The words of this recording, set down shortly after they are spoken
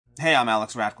Hey, I'm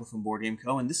Alex Radcliffe from Board Game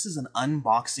Co., and this is an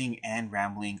unboxing and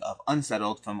rambling of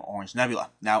Unsettled from Orange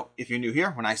Nebula. Now, if you're new here,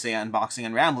 when I say unboxing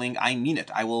and rambling, I mean it.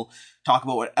 I will talk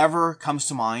about whatever comes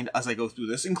to mind as I go through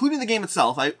this, including the game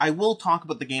itself. I will talk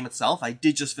about the game itself. I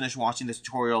did just finish watching the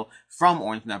tutorial from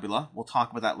Orange Nebula. We'll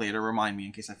talk about that later, remind me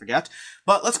in case I forget.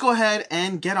 But let's go ahead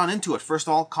and get on into it. First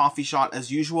of all, coffee shot as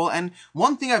usual. And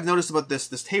one thing I've noticed about this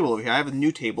table over here, I have a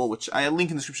new table, which I link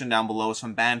in the description down below. It's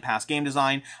from Bandpass Game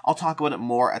Design. I'll talk about it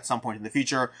more at some point in the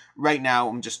future. Right now,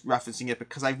 I'm just referencing it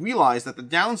because I realized that the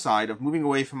downside of moving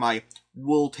away from my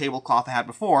wool tablecloth I had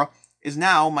before is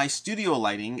now my studio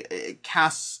lighting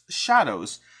casts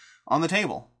shadows on the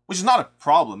table, which is not a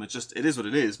problem. It is what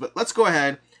it is. But let's go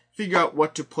ahead, figure out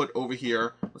what to put over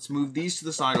here. Let's move these to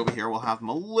the side over here. We'll have them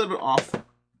a little bit off.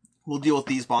 We'll deal with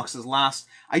these boxes last.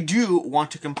 I do want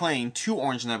to complain to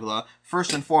Orange Nebula,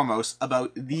 first and foremost,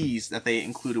 about these that they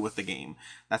included with the game.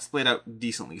 That's played out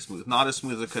decently smooth. Not as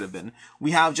smooth as it could have been.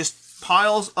 We have just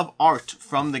piles of art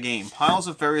from the game. Piles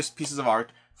of various pieces of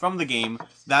art from the game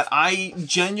that I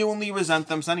genuinely resent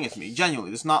them sending it to me.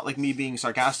 Genuinely. It's not like me being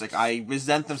sarcastic. I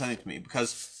resent them sending it to me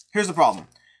because here's the problem.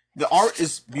 The art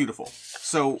is beautiful.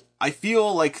 So I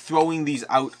feel like throwing these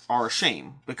out are a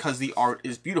shame because the art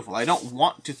is beautiful. I don't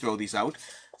want to throw these out,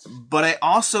 but I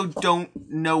also don't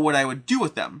know what I would do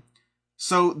with them.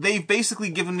 So they've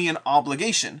basically given me an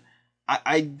obligation.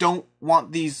 I don't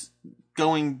want these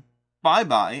going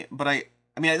bye-bye, but I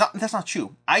mean, that's not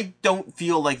true. I don't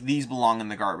feel like these belong in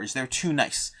the garbage. They're too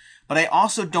nice. But I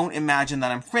also don't imagine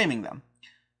that I'm framing them.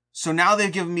 So now they've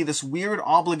given me this weird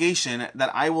obligation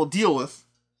that I will deal with.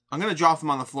 I'm going to drop them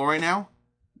on the floor right now.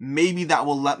 Maybe that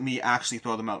will let me actually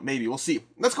throw them out. Maybe. We'll see.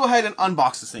 Let's go ahead and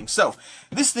unbox this thing. So,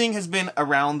 this thing has been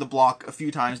around the block a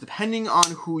few times, depending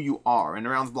on who you are. And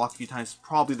around the block a few times is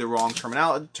probably the wrong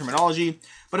terminology.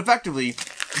 But effectively,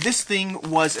 this thing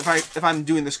was, if I'm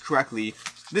doing this correctly,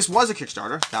 this was a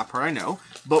Kickstarter. That part I know.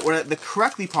 But the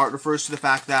correctly part refers to the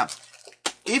fact that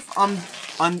if I'm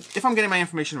getting my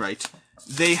information right,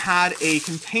 they had a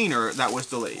container that was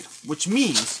delayed, which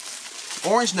means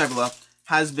Orange Nebula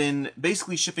has been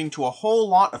basically shipping to a whole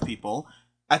lot of people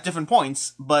at different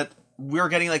points, but we're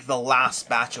getting like the last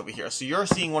batch over here. So you're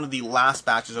seeing one of the last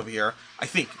batches over here, I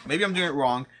think. Maybe I'm doing it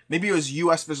wrong. Maybe it was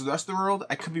US versus the rest of the world.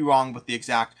 I could be wrong with the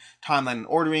exact timeline and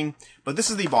ordering, but this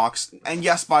is the box. And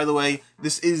yes, by the way,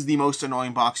 this is the most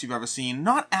annoying box you've ever seen.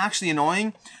 Not actually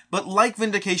annoying, but like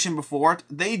Vindication before it,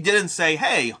 they didn't say,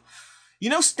 hey, you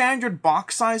know standard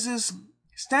box sizes?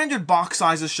 Standard box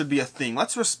sizes should be a thing.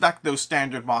 Let's respect those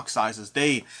standard box sizes.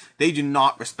 They do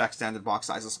not respect standard box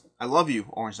sizes. I love you,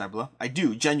 Orange Nebula. I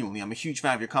do, genuinely. I'm a huge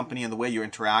fan of your company and the way you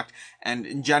interact. And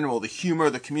in general, the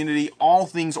humor, the community, all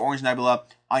things Orange Nebula,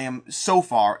 I am so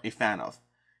far a fan of.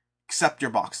 Except your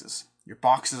boxes. Your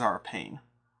boxes are a pain.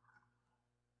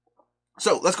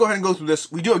 So, let's go ahead and go through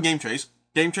this. We do have game trays.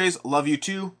 Game trays, love you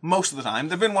too, most of the time.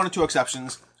 There have been one or two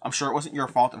exceptions. I'm sure it wasn't your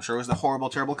fault. I'm sure it was the horrible,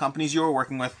 terrible companies you were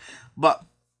working with. But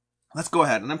let's go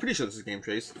ahead, and I'm pretty sure this is game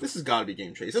trays. This has got to be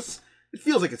game trays. It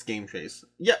feels like it's game trays.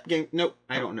 Yep, nope,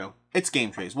 I don't know. It's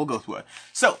game trays. We'll go through it.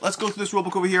 So, let's go through this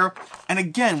rulebook over here. And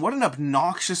again, what an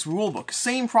obnoxious rulebook.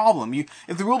 Same problem.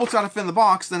 If the rulebook's got to fit in the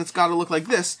box, then it's got to look like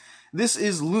this. This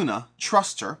is Luna.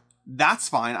 Trust her. That's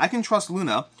fine. I can trust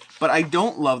Luna, but I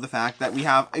don't love the fact that we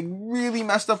have a really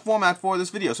messed up format for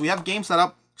this video. So we have game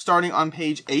setup starting on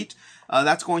page 8.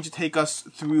 That's going to take us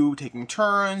through taking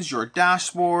turns, your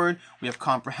dashboard. We have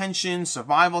comprehension,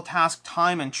 survival task,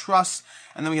 time, and trust.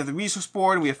 And then we have the resource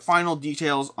board, and we have final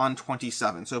details on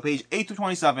 27. So page 8 through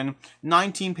 27,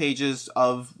 19 pages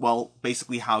of, well,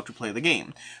 basically how to play the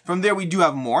game. From there, we do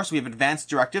have more. So we have advanced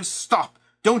directives. Stop.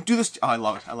 Don't do this. Oh, I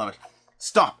love it. I love it.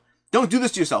 Stop. Don't do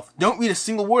this to yourself. Don't read a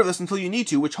single word of this until you need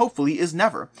to, which hopefully is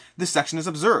never. This section is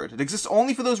absurd. It exists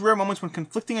only for those rare moments when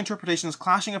conflicting interpretations,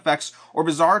 clashing effects, or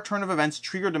bizarre turn of events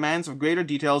trigger demands of greater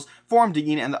details, form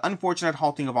digging, and the unfortunate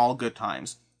halting of all good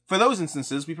times. For those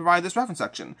instances, we provide this reference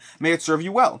section. May it serve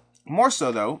you well. More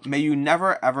so, though, may you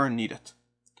never ever need it.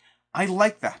 I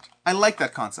like that. I like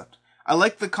that concept. I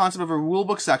like the concept of a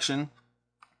rulebook section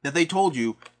that they told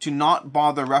you to not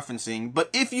bother referencing, but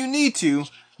if you need to,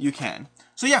 you can.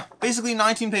 So yeah, basically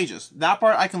 19 pages. That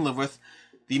part I can live with.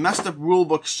 The messed up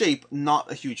rulebook shape,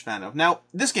 not a huge fan of. Now,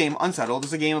 this game, Unsettled,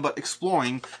 is a game about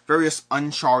exploring various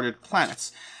uncharted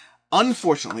planets.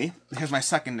 Unfortunately, here's my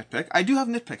second nitpick. I do have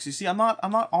nitpicks. You see, I'm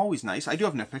not always nice. I do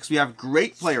have nitpicks. We have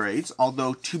great player aids,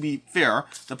 although to be fair,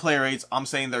 the player aids, I'm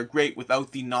saying they're great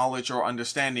without the knowledge or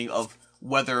understanding of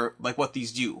whether, like, what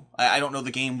these do. I don't know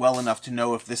the game well enough to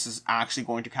know if this is actually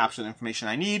going to capture the information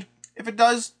I need. If it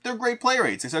does, they're great player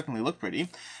aids. They certainly look pretty.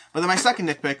 But then my second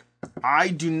nitpick, I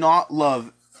do not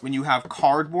love when you have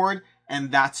cardboard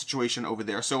and that situation over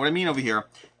there. So what I mean over here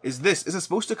is this. Is it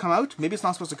supposed to come out? Maybe it's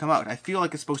not supposed to come out. I feel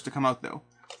like it's supposed to come out though.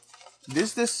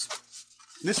 This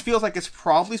feels like it's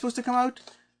probably supposed to come out.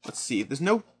 Let's see. There's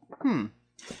no...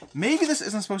 Maybe this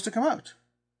isn't supposed to come out.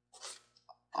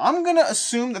 I'm going to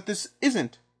assume that this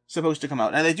isn't supposed to come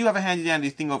out. And they do have a handy-dandy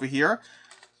thing over here.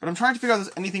 But I'm trying to figure out if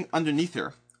there's anything underneath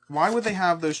here. Why would they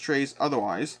have those trays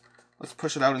otherwise? Let's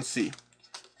push it out and see.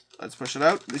 Let's push it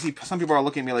out. See, some people are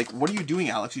looking at me like, what are you doing,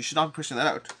 Alex? You should not be pushing that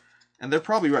out. And they're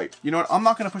probably right. You know what? I'm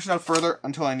not going to push it out further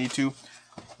until I need to.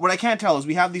 What I can't tell is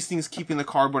we have these things keeping the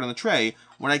cardboard in the tray.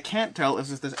 What I can't tell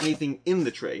is if there's anything in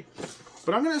the tray.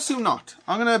 But I'm going to assume not.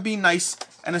 I'm going to be nice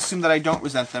and assume that I don't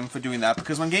resent them for doing that.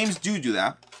 Because when games do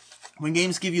that, when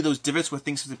games give you those divots with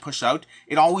things to push out,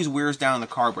 it always wears down the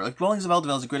cardboard. Like Dwellings of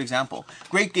Eldervale is a great example.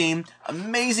 Great game,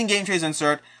 amazing game trays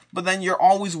insert, but then you're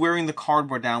always wearing the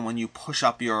cardboard down when you push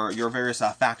up your various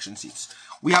faction seats.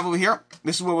 We have over here,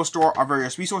 this is where we'll store our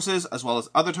various resources as well as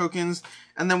other tokens.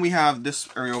 And then we have this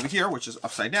area over here, which is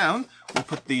upside down. We'll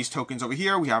put these tokens over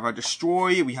here. We have our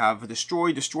destroy, we have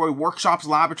destroy, workshops,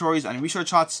 laboratories, and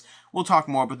research huts. We'll talk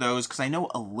more about those because I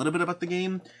know a little bit about the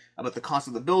game, about the concept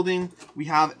of the building. We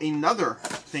have another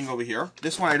thing over here.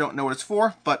 This one I don't know what it's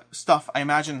for, but stuff, I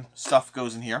imagine stuff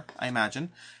goes in here, I imagine.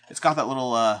 It's got that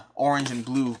little orange and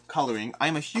blue coloring.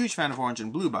 I'm a huge fan of orange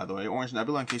and blue, by the way. Orange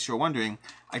Nebula, in case you're wondering.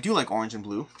 I do like orange and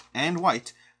blue and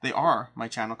white. They are my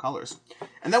channel colors.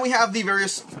 And then we have the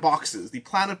various boxes, the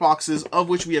planet boxes, of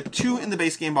which we have 2 in the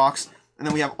base game box, and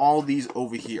then we have all these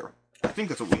over here. I think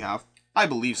that's what we have. I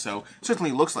believe so.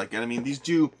 Certainly looks like it. I mean, these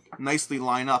do nicely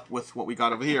line up with what we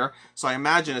got over here, so I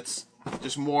imagine it's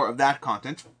just more of that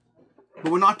content.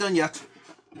 But we're not done yet.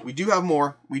 We do have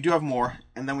more. We do have more.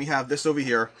 And then we have this over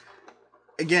here.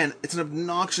 Again, it's an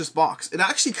obnoxious box. It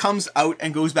actually comes out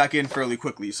and goes back in fairly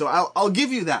quickly. So I'll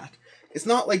give you that. It's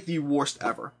not like the worst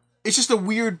ever. It's just a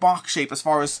weird box shape as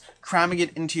far as cramming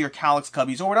it into your Kalyfos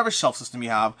cubbies or whatever shelf system you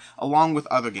have, along with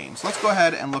other games. Let's go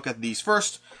ahead and look at these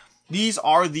first. These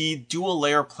are the dual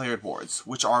layer player boards,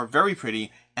 which are very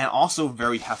pretty and also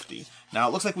very hefty. Now,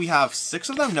 it looks like we have 6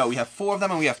 of them. No, we have 4 of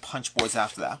them, and we have punch boards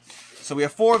after that. So we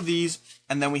have 4 of these,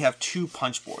 and then we have 2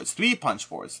 punch boards, 3 punch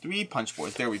boards, 3 punch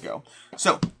boards. There we go.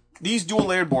 So these dual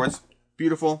layered boards,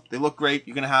 beautiful. They look great.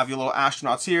 You're going to have your little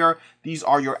astronauts here. These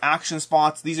are your action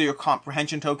spots. These are your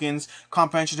comprehension tokens.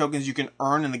 Comprehension tokens you can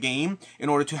earn in the game in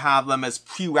order to have them as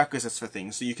prerequisites for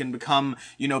things. So you can become,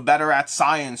 you know, better at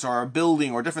science or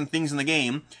building or different things in the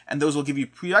game. And those will give you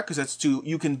prerequisites to,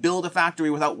 you can build a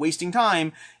factory without wasting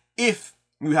time if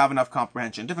you have enough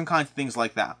comprehension, different kinds of things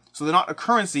like that. So they're not a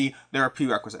currency, they're a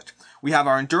prerequisite. We have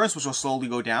our endurance, which will slowly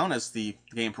go down as the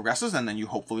game progresses, and then you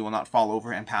hopefully will not fall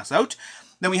over and pass out.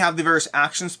 Then we have the various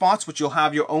action spots, which you'll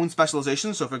have your own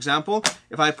specializations. So for example,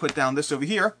 if I put down this over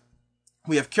here,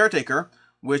 we have Caretaker,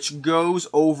 which goes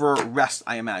over rest,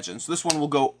 I imagine. So this one will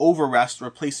go over rest,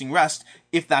 replacing rest,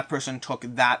 if that person took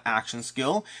that action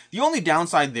skill. The only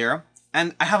downside there,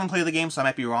 and I haven't played the game, so I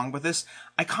might be wrong with this,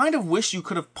 I kind of wish you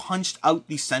could have punched out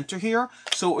the center here,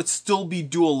 so it would still be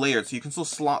dual layered, so you can still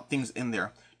slot things in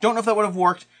there. Don't know if that would have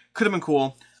worked, could have been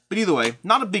cool, but either way,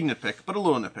 not a big nitpick, but a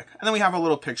little nitpick. And then we have our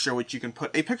little picture, which you can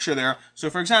put a picture there. So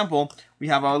for example, we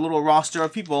have our little roster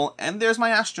of people, and there's my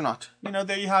astronaut. You know,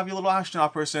 there you have your little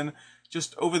astronaut person,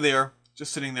 just over there,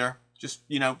 just sitting there. Just,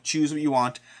 you know, choose what you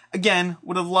want. Again,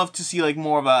 would have loved to see like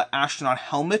more of a astronaut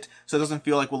helmet, so it doesn't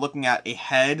feel like we're looking at a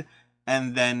head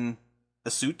and then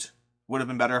a suit. Would have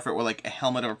been better if it were like a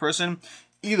helmet of a person.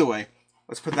 Either way,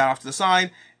 let's put that off to the side.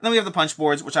 And then we have the punch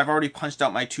boards, which I've already punched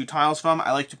out my 2 tiles from.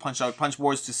 I like to punch out punch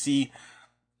boards to see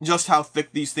just how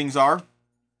thick these things are.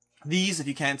 These, if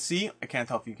you can't see, I can't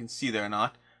tell if you can see there or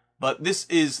not, but this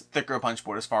is thicker punch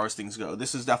board as far as things go.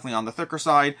 This is definitely on the thicker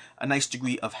side, a nice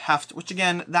degree of heft, which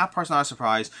again, that part's not a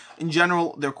surprise. In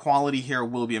general, their quality here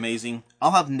will be amazing.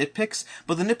 I'll have nitpicks,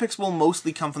 but the nitpicks will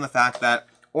mostly come from the fact that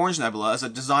Orange Nebula is a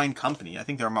design company. I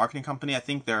think they're a marketing company. I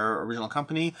think they're an original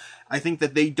company. I think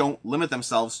that they don't limit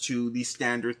themselves to the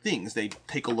standard things. They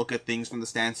take a look at things from the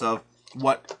stance of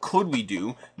what could we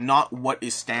do, not what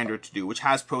is standard to do, which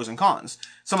has pros and cons.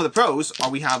 Some of the pros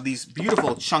are we have these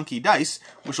beautiful chunky dice,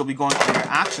 which will be going for your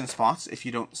action spots if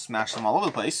you don't smash them all over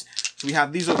the place. So we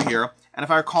have these over here, and if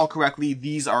I recall correctly,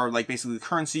 these are like basically the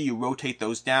currency. You rotate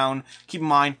those down. Keep in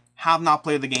mind, have not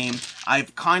played the game.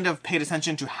 I've kind of paid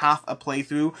attention to half a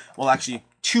playthrough. Well, actually,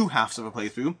 2 halves of a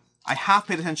playthrough. I have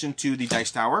paid attention to the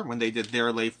Dice Tower when they did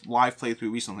their live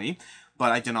playthrough recently,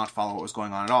 but I did not follow what was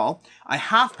going on at all. I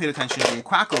have paid attention to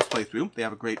Quacko's playthrough. They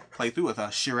have a great playthrough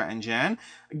with Shira and Jan.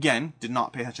 Again, did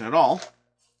not pay attention at all.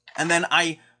 And then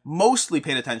I mostly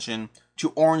paid attention to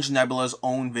Orange Nebula's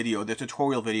own video, the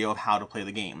tutorial video of how to play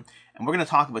the game. And we're going to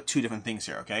talk about two different things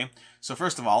here, okay? So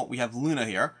first of all, we have Luna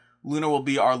here. Luna will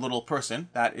be our little person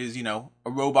that is, you know, a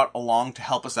robot along to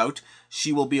help us out.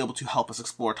 She will be able to help us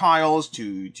explore tiles,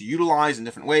 to utilize in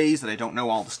different ways that I don't know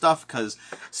all the stuff, because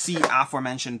see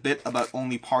aforementioned bit about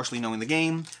only partially knowing the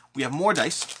game. We have more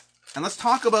dice. And let's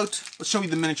show you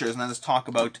the miniatures, and then let's talk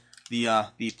about the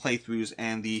playthroughs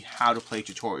and the how to play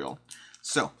tutorial.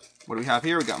 So, what do we have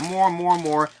here? We got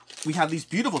more. We have these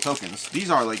beautiful tokens.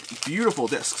 These are like beautiful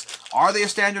discs. Are they a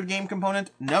standard game component?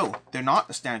 No, they're not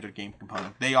a standard game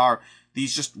component. They are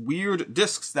these just weird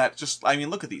discs that just, I mean,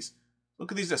 look at these.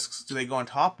 Look at these discs. Do they go on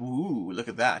top? Ooh, look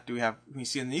at that. Can we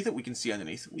see underneath it? We can see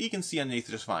underneath. We can see underneath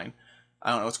just fine. I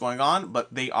don't know what's going on,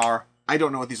 but they are, I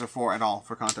don't know what these are for at all,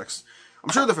 for context. I'm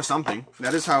sure they're for something.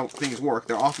 That is how things work.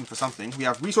 They're often for something. We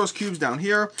have resource cubes down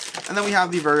here, and then we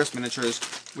have the various miniatures,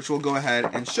 which we'll go ahead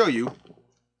and show you.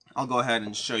 I'll go ahead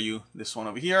and show you this one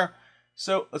over here.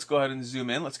 So let's go ahead and zoom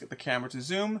in. Let's get the camera to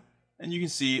zoom. And you can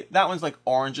see that one's like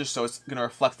orangish, so it's going to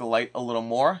reflect the light a little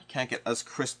more. Can't get as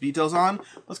crisp details on.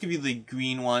 Let's give you the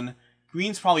green one.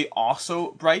 Green's probably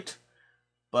also bright,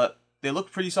 but they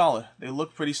look pretty solid. They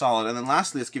look pretty solid. And then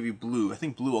lastly, let's give you blue. I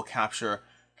think blue will capture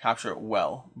it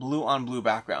well. Blue on blue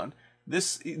background.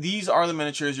 These are the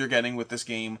miniatures you're getting with this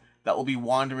game that will be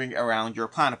wandering around your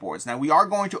planet boards. Now, we are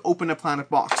going to open a planet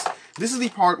box. This is the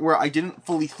part where I didn't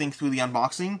fully think through the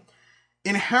unboxing.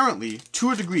 Inherently, to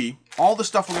a degree, all the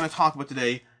stuff we're going to talk about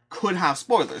today could have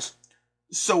spoilers.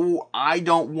 So I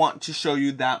don't want to show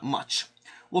you that much.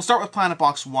 We'll start with Planet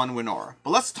Box 1 Wenora.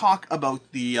 But let's talk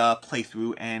about the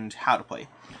playthrough and how to play.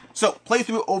 So,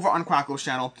 playthrough over on Grakkis'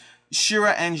 channel.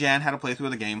 Shira and Jan had a playthrough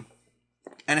of the game,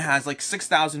 and it has like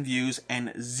 6,000 views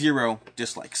and 0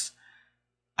 dislikes.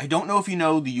 I don't know if you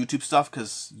know the YouTube stuff,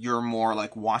 because you're more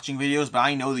like watching videos, but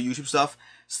I know the YouTube stuff.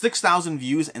 6,000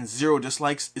 views and 0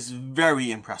 dislikes is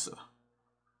very impressive.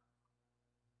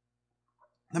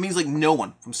 That means like no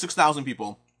one from 6,000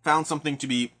 people found something to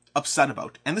be upset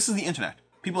about. And this is the internet.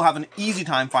 People have an easy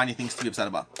time finding things to be upset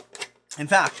about. In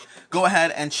fact, go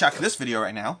ahead and check this video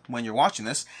right now, when you're watching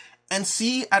this, and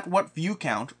see at what view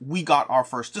count we got our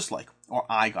first dislike. Or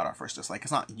I got our first dislike.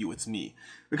 It's not you, it's me.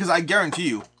 Because I guarantee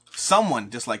you, someone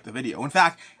disliked the video. In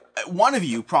fact, one of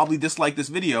you probably disliked this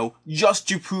video just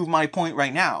to prove my point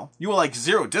right now. You were like,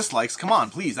 0 dislikes? Come on,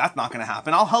 please, that's not going to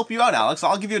happen. I'll help you out, Alex.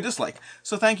 I'll give you a dislike.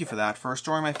 So thank you for that, for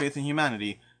restoring my faith in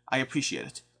humanity. I appreciate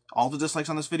it. All the dislikes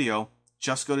on this video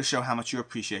just go to show how much you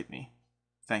appreciate me.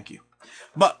 Thank you.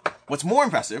 But what's more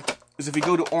impressive is if we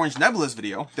go to Orange Nebula's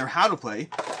video, their how to play.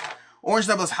 Orange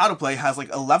Nebula's how to play has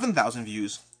like 11,000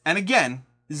 views, and again,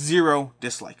 0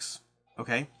 dislikes.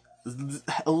 Okay?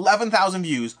 11,000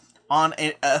 views on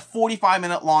a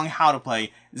 45-minute long how to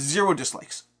play, 0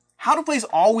 dislikes. How to plays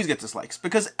always get dislikes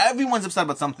because everyone's upset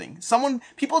about something.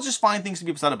 People just find things to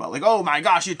be upset about. Like, oh my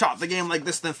gosh, you taught the game like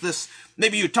this.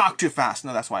 Maybe you talk too fast.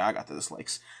 No, that's why I got the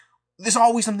dislikes. There's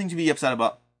always something to be upset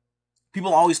about.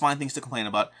 People always find things to complain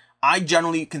about. I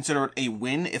generally consider it a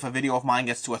win if a video of mine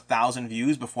gets to 1,000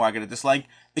 views before I get a dislike.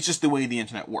 It's just the way the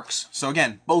internet works. So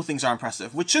again, both things are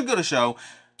impressive, which should go to show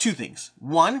two things.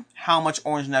 One, how much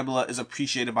Orange Nebula is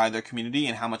appreciated by their community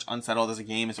and how much Unsettled as a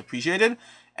game is appreciated.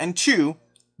 And two,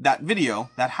 that video,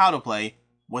 that how to play,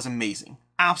 was amazing.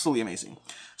 Absolutely amazing.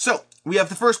 So, we have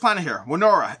the first planet here,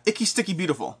 Wenora, Icky Sticky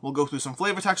Beautiful. We'll go through some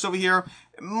flavor text over here.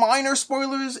 Minor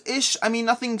spoilers-ish. I mean,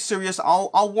 nothing serious.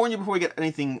 I'll warn you before we get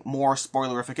anything more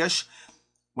spoilerific-ish.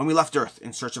 When we left Earth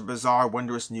in search of bizarre,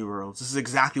 wondrous new worlds, this is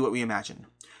exactly what we imagined.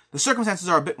 The circumstances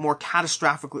are a bit more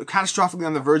catastrophically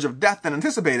on the verge of death than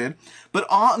anticipated, but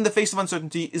awe in the face of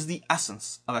uncertainty is the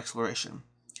essence of exploration.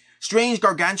 Strange,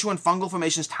 gargantuan fungal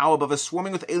formations tower above us,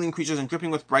 swarming with alien creatures and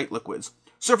dripping with bright liquids.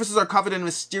 Surfaces are covered in a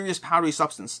mysterious powdery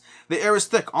substance. The air is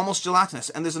thick, almost gelatinous,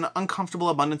 and there's an uncomfortable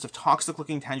abundance of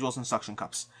toxic-looking tendrils and suction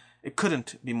cups. It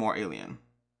couldn't be more alien.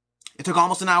 It took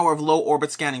almost an hour of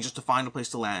low-orbit scanning just to find a place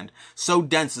to land. So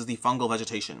dense is the fungal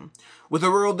vegetation. With a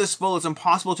world this full, it's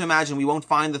impossible to imagine we won't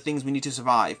find the things we need to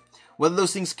survive. Whether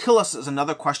those things kill us is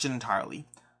another question entirely.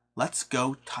 Let's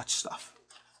go touch stuff.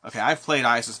 Okay, I've played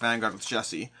ISS Vanguard with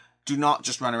Jesse. Do not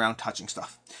just run around touching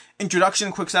stuff.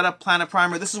 Introduction, quick setup, planet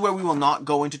primer. This is where we will not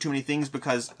go into too many things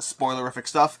because spoilerific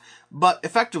stuff. But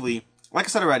effectively, like I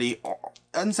said already,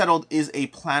 Unsettled is a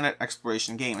planet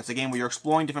exploration game. It's a game where you're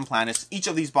exploring different planets. Each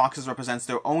of these boxes represents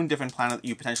their own different planet that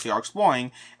you potentially are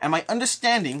exploring. And my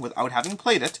understanding, without having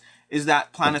played it, is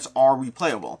that planets are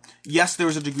replayable. Yes, there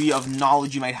is a degree of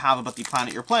knowledge you might have about the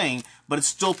planet you're playing, but it's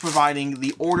still providing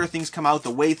the order things come out, the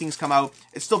way things come out.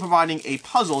 It's still providing a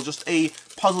puzzle, just a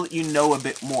puzzle that you know a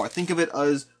bit more. Think of it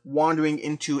as wandering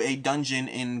into a dungeon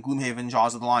in Gloomhaven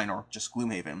Jaws of the Lion, or just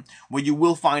Gloomhaven, where you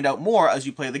will find out more as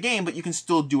you play the game, but you can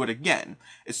still do it again.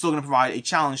 It's still going to provide a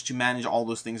challenge to manage all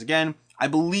those things again. I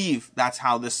believe that's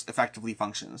how this effectively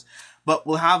functions. But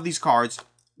we'll have these cards.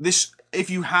 If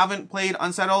you haven't played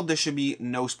Unsettled, there should be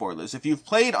no spoilers. If you've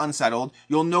played Unsettled,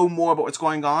 you'll know more about what's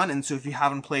going on, and so if you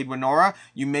haven't played Wenora,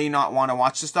 you may not want to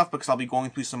watch this stuff because I'll be going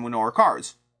through some Wenora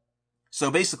cards.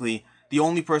 So basically, the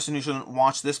only person who shouldn't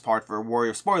watch this part for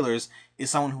Warrior Spoilers is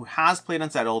someone who has played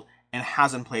Unsettled and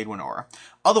hasn't played Wenora.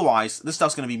 Otherwise, this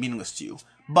stuff's going to be meaningless to you.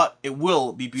 But it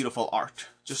will be beautiful art.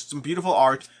 Just some beautiful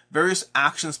art, various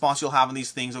action spots you'll have in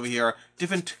these things over here,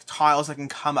 different tiles that can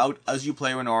come out as you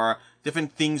play Wenora,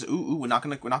 different things. We're not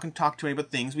gonna talk too many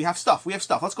about things. We have stuff.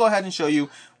 Let's go ahead and show you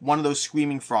one of those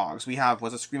screaming frogs. We have,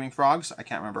 was it screaming frogs? I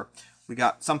can't remember. We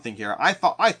got something here. I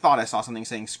thought I saw something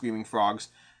saying screaming frogs.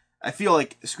 I feel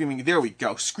like screaming, there we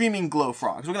go. Screaming glow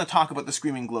frogs. We're gonna talk about the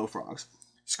screaming glow frogs.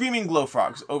 Screaming glow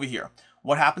frogs over here.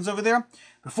 What happens over there?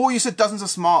 Before you sit dozens of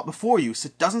small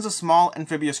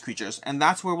amphibious creatures, and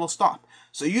that's where we'll stop.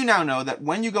 So you now know that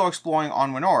when you go exploring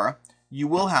on Wenora, you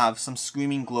will have some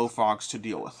screaming glow frogs to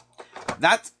deal with.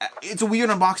 It's a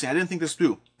weird unboxing. I didn't think this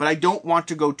through, but I don't want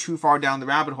to go too far down the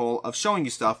rabbit hole of showing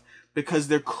you stuff because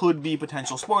there could be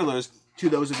potential spoilers to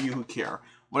those of you who care.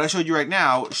 What I showed you right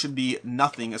now should be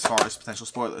nothing as far as potential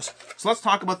spoilers. So let's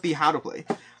talk about the how to play.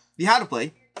 The how to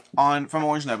play from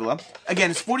Orange Nebula.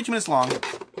 Again, it's 42 minutes long.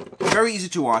 Very easy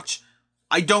to watch.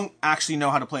 I don't actually know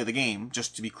how to play the game,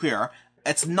 just to be clear.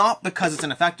 It's not because it's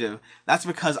ineffective. That's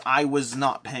because I was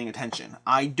not paying attention.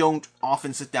 I don't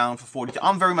often sit down for 42.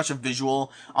 I'm very much a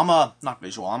visual.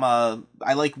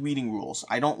 I like reading rules.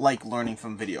 I don't like learning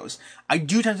from videos. I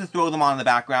do tend to throw them on in the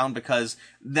background because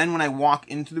then when I walk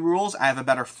into the rules, I have a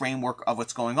better framework of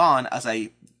what's going on as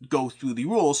I go through the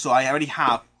rules. So I already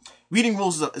have, reading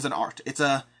rules is an art.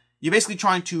 You're basically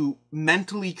trying to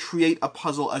mentally create a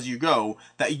puzzle as you go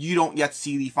that you don't yet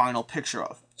see the final picture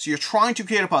of. So you're trying to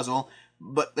create a puzzle,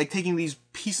 but like taking these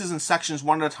pieces and sections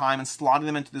one at a time and slotting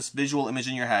them into this visual image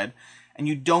in your head, and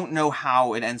you don't know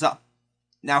how it ends up.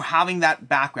 Now, having that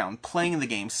background, playing the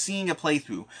game, seeing a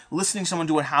playthrough, listening to someone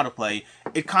do it how to play,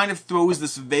 it kind of throws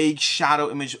this vague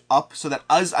shadow image up so that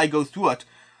as I go through it,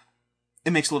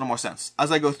 it makes a little more sense.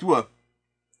 As I go through it,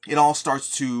 it all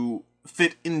starts to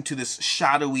fit into this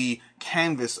shadowy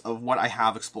canvas of what I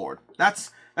have explored.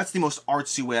 That's the most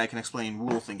artsy way I can explain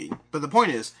rule thinking. But the point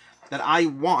is that I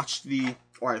watched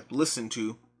I listened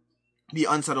to the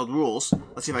Unsettled rules.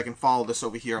 Let's see if I can follow this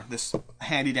over here, this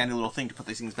handy dandy little thing to put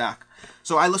these things back.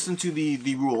 So I listened to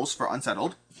the rules for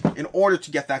Unsettled in order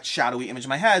to get that shadowy image in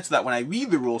my head so that when I read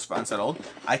the rules for Unsettled,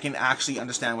 I can actually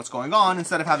understand what's going on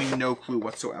instead of having no clue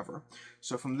whatsoever.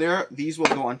 So from there, these will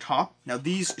go on top. Now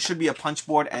these should be a punch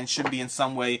board and should be in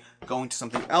some way going to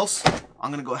something else.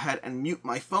 I'm going to go ahead and mute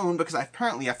my phone because I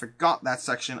forgot that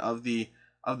section of the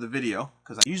video,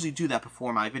 because I usually do that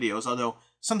before my videos, although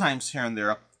sometimes here and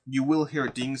there you will hear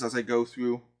dings as I go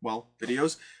through, well,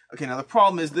 videos. Okay, now the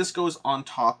problem is this goes on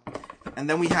top, and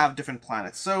then we have different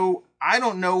planets. So I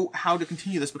don't know how to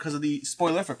continue this because of the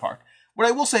spoilerific part. What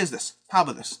I will say is this. How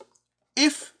about this?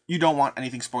 If you don't want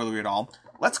anything spoilery at all,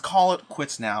 let's call it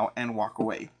quits now and walk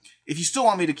away. If you still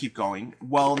want me to keep going,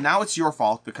 well, now it's your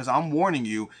fault because I'm warning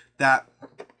you that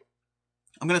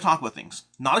I'm going to talk about things.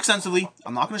 Not extensively.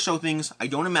 I'm not going to show things. I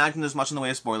don't imagine there's much in the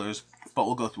way of spoilers, but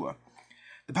we'll go through it.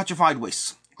 The Petrified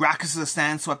Wastes. Grakkis is a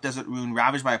sand-swept desert ruin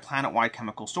ravaged by a planet-wide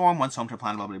chemical storm, once home to a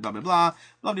planet blah blah blah blah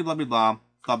blah blah blah blah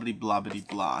blah blah blah blah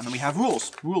blah. And then we have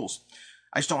rules.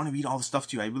 I just don't want to read all the stuff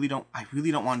to you. I really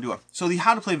don't want to do it. So the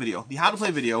how to play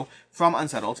video from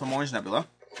Unsettled, from Orange Nebula,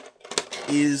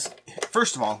 is,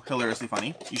 first of all, hilariously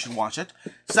funny. You should watch it.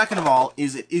 Second of all,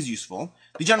 it is useful.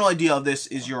 The general idea of this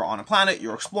is you're on a planet,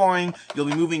 you're exploring, you'll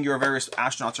be moving your various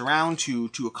astronauts around to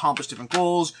accomplish different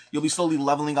goals. You'll be slowly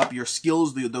leveling up your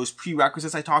skills, those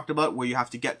prerequisites I talked about, where you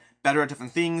have to get better at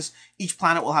different things. Each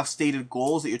planet will have stated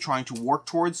goals that you're trying to work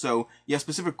towards, so you have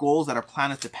specific goals that are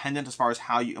planet dependent as far as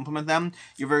how you implement them.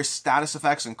 Your various status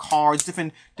effects and cards,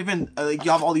 you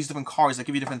have all these different cards that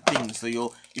give you different things, so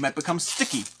you might become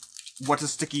sticky. What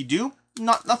does sticky do?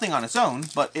 Nothing on its own,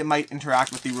 but it might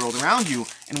interact with the world around you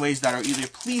in ways that are either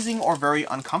pleasing or very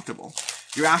uncomfortable.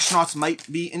 Your astronauts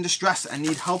might be in distress and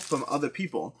need help from other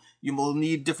people. You will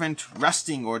need different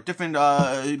resting or different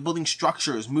building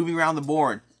structures, moving around the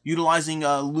board, utilizing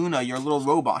Luna, your little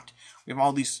robot. We have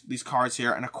all these cards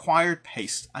here, and acquired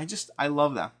paste. I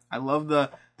love that. I love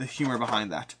the the humor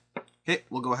behind that. Okay,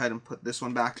 we'll go ahead and put this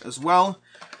one back as well.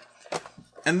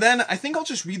 And then I think I'll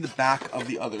just read the back of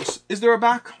the others. Is there a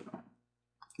back?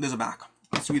 There's a back.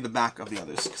 Let's read the back of the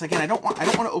others. Because again, I don't want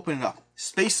to open it up.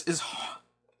 Space is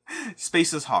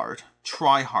hard.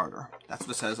 Try harder. That's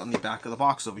what it says on the back of the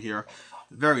box over here.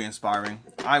 Very inspiring.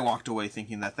 I walked away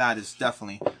thinking that that is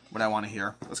definitely what I want to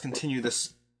hear. Let's continue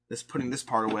this putting this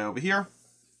part away over here.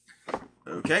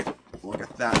 Okay, we'll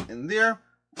get that in there.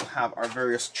 We'll have our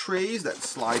various trays that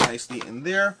slide nicely in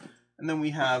there. And then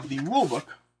we have the rulebook,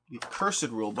 the cursed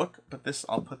rulebook.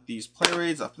 I'll put these play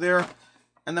aids up there.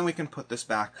 And then we can put this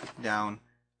back down.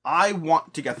 I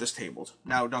want to get this tabled.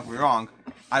 Now, don't get me wrong.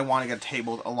 I want to get it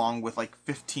tabled along with like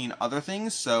 15 other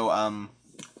things. So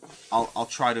I'll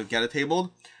try to get it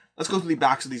tabled. Let's go through the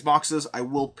backs of these boxes. I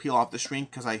will peel off the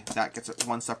shrink because that gets it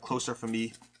one step closer for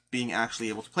me being actually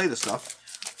able to play this stuff.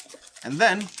 And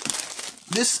then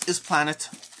this is Planet.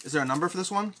 Is there a number for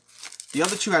this one? The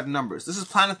other two had numbers. This is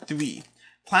Planet 3.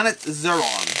 Planet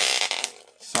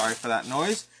Zehronn. Sorry for that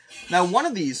noise. Now, one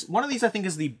of these I think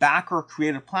is the backer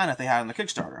created planet they had on the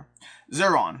Kickstarter.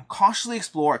 Zehronn, cautiously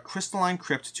explore a crystalline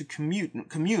crypt to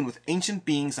commune with ancient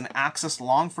beings and access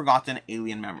long-forgotten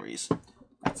alien memories.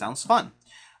 That sounds fun.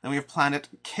 Then we have planet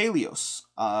Kaelyfos.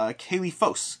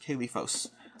 Kaelyfos.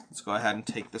 Let's go ahead and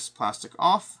take this plastic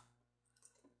off.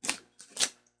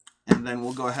 And then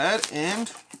we'll go ahead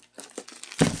and...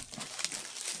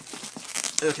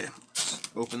 Okay, let's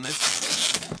open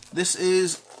this. This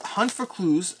is... Hunt for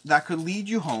clues that could lead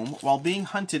you home while being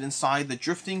hunted inside the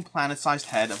drifting planet-sized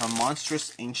head of a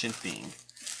monstrous ancient being.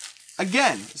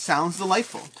 Again, sounds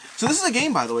delightful. So this is a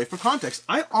game, by the way, for context.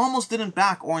 I almost didn't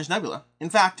back Orange Nebula. In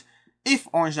fact, if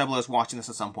Orange Nebula is watching this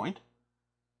at some point,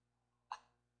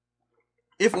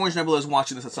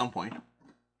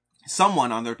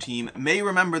 someone on their team may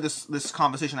remember this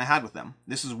conversation I had with them.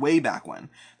 This is way back when.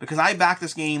 Because I backed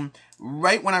this game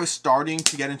right when I was starting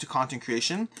to get into content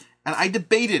creation. And I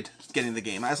debated getting the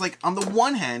game. I was like, on the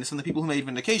one hand, it's from the people who made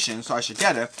Vindication, so I should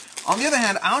get it. On the other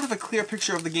hand, I don't have a clear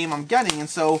picture of the game I'm getting, and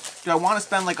so do I want to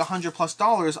spend like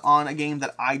 $100+ on a game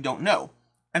that I don't know?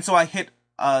 And so I hit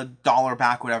 $1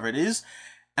 back, whatever it is,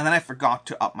 and then I forgot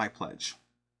to up my pledge.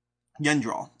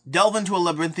 Yendraal. Delve into a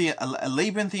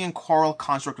labyrinthian coral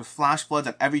construct with flash floods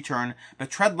at every turn, but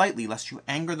tread lightly lest you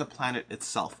anger the planet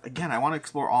itself. Again, I want to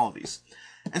explore all of these.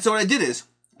 And so what I did is,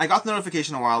 I got the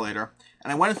notification a while later,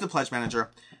 and I went into the Pledge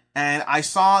Manager, and I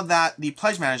saw that the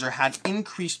Pledge Manager had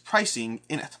increased pricing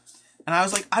in it. And I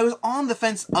was like, I was on the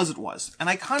fence as it was, and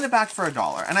I kind of backed for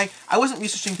 $1. And I wasn't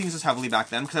researching things as heavily back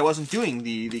then, because I wasn't doing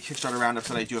the Kickstarter roundups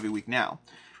that I do every week now.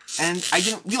 And I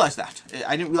didn't realize that.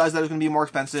 I didn't realize that it was going to be more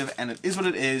expensive, and it is what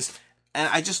it is. And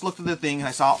I just looked at the thing, and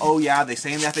I saw, oh yeah, they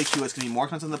say in the FAQ it's going to be more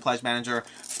expensive than the Pledge Manager.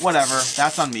 Whatever,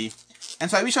 that's on me.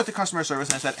 And so I reached out to customer service,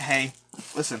 and I said, hey,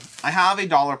 listen, I have a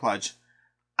 $1 pledge.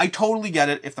 I totally get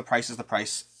it if the price is the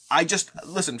price.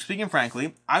 Listen, speaking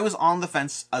frankly, I was on the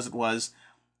fence as it was.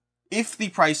 If the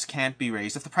price can't be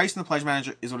raised, if the price in the Pledge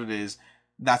Manager is what it is,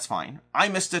 that's fine. I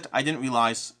missed it. I didn't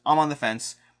realize. I'm on the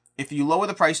fence. If you lower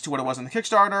the price to what it was in the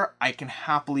Kickstarter, I can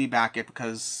happily back it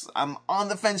because I'm on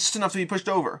the fence just enough to be pushed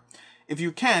over. If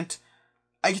you can't,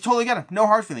 I totally get it. No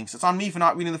hard feelings. It's on me for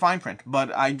not reading the fine print,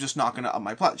 but I'm just not going to up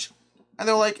my pledge. And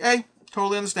they're like, hey,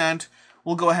 totally understand.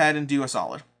 We'll go ahead and do a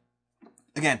solid.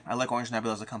 Again, I like Orange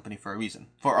Nebula as a company for a reason.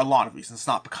 For a lot of reasons. It's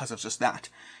not because of just that.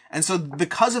 And so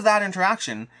because of that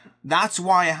interaction, that's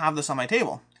why I have this on my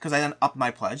table. Because I then upped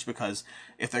my pledge, because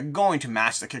if they're going to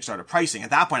match the Kickstarter pricing, at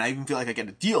that point I even feel like I get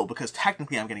a deal, because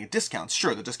technically I'm getting a discount.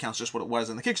 Sure, the discount's just what it was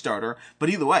in the Kickstarter, but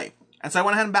either way. And so I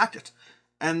went ahead and backed it.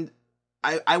 And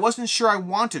I wasn't sure I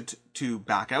wanted to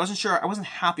back it. I wasn't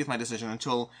happy with my decision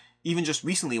until even just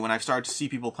recently when I've started to see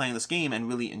people playing this game and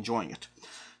really enjoying it.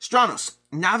 Strannos.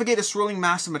 Navigate a swirling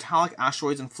mass of metallic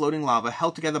asteroids and floating lava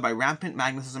held together by rampant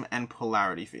magnetism and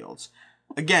polarity fields.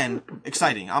 Again,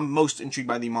 exciting. I'm most intrigued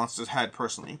by the monster's head,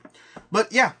 personally.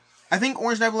 But yeah, I think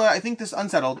Orange Nebula, I think this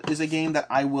Unsettled is a game that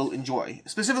I will enjoy.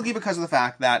 Specifically because of the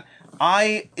fact that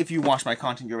if you watch my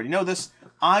content, you already know this,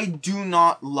 I do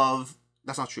not love...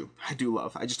 That's not true. I do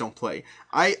love. I just don't play.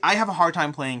 I have a hard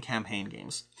time playing campaign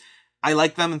games. I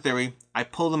like them in theory. I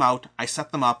pull them out. I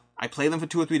set them up. I play them for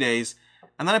 2 or 3 days.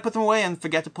 And then I put them away and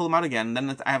forget to pull them out again. And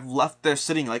then I have left there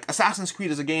sitting, like, Assassin's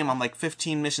Creed is a game I'm like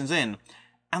 15 missions in.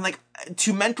 And like,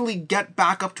 to mentally get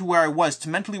back up to where I was, to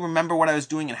mentally remember what I was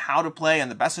doing and how to play and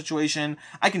the best situation,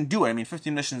 I can do it. I mean,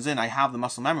 15 missions in, I have the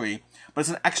muscle memory, but it's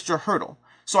an extra hurdle.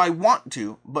 So I want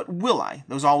to, but will I?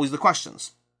 Those are always the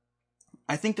questions.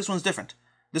 I think this one's different.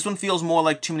 This one feels more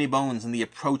like Too Many Bones in the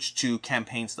approach to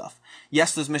campaign stuff.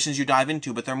 Yes, there's missions you dive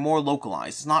into, but they're more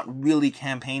localized. It's not really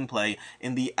campaign play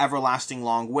in the everlasting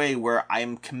long way where I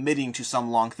am committing to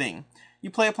some long thing. You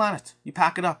play a planet, you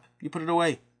pack it up, you put it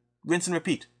away, rinse and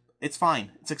repeat. It's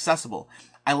fine. It's accessible.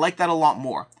 I like that a lot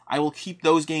more. I will keep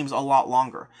those games a lot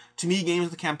longer. To me, games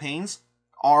with campaigns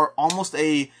are almost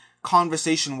a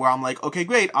conversation where I'm like, okay,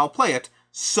 great, I'll play it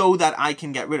so that I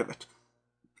can get rid of it.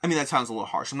 I mean, that sounds a little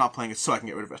harsh. I'm not playing it so I can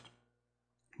get rid of it.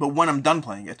 But when I'm done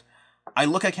playing it, I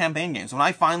look at campaign games. When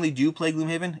I finally do play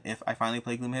Gloomhaven, if I finally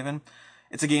play Gloomhaven,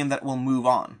 it's a game that will move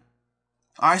on.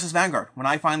 ISS Vanguard. When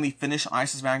I finally finish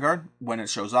ISS Vanguard, when it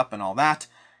shows up and all that,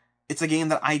 it's a game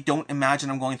that I don't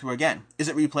imagine I'm going through again. Is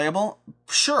it replayable?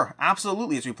 Sure,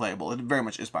 absolutely it's replayable. It very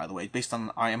much is, by the way. Based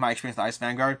on my experience with ISS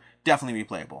Vanguard, definitely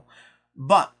replayable.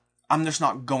 But I'm just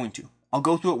not going to. I'll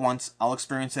go through it once, I'll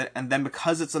experience it, and then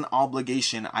because it's an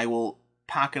obligation, I will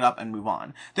pack it up and move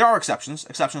on. There are exceptions.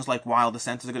 Exceptions like Wild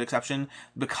Descent is a good exception.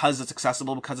 Because it's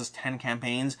accessible, because it's 10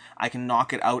 campaigns, I can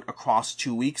knock it out across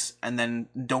 2 weeks and then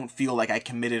don't feel like I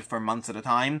committed for months at a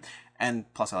time. And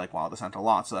plus I like Wild Descent a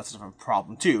lot, so that's a different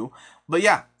problem too. But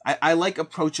yeah, I like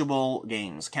approachable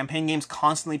games. Campaign games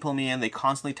constantly pull me in, they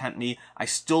constantly tempt me. I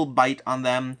still bite on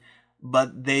them,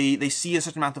 but they see a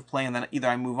certain amount of play and then either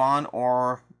I move on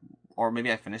or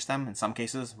maybe I finish them in some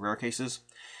cases, rare cases.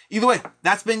 Either way,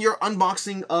 that's been your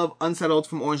unboxing of Unsettled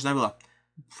from Orange Nebula.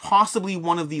 Possibly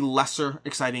one of the lesser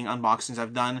exciting unboxings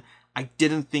I've done. I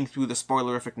didn't think through the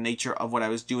spoilerific nature of what I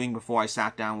was doing before I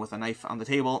sat down with a knife on the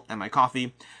table and my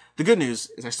coffee. The good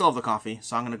news is I still have the coffee,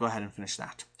 so I'm going to go ahead and finish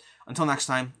that. Until next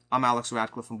time, I'm Alex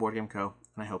Radcliffe from Board Game Co.,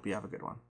 and I hope you have a good one.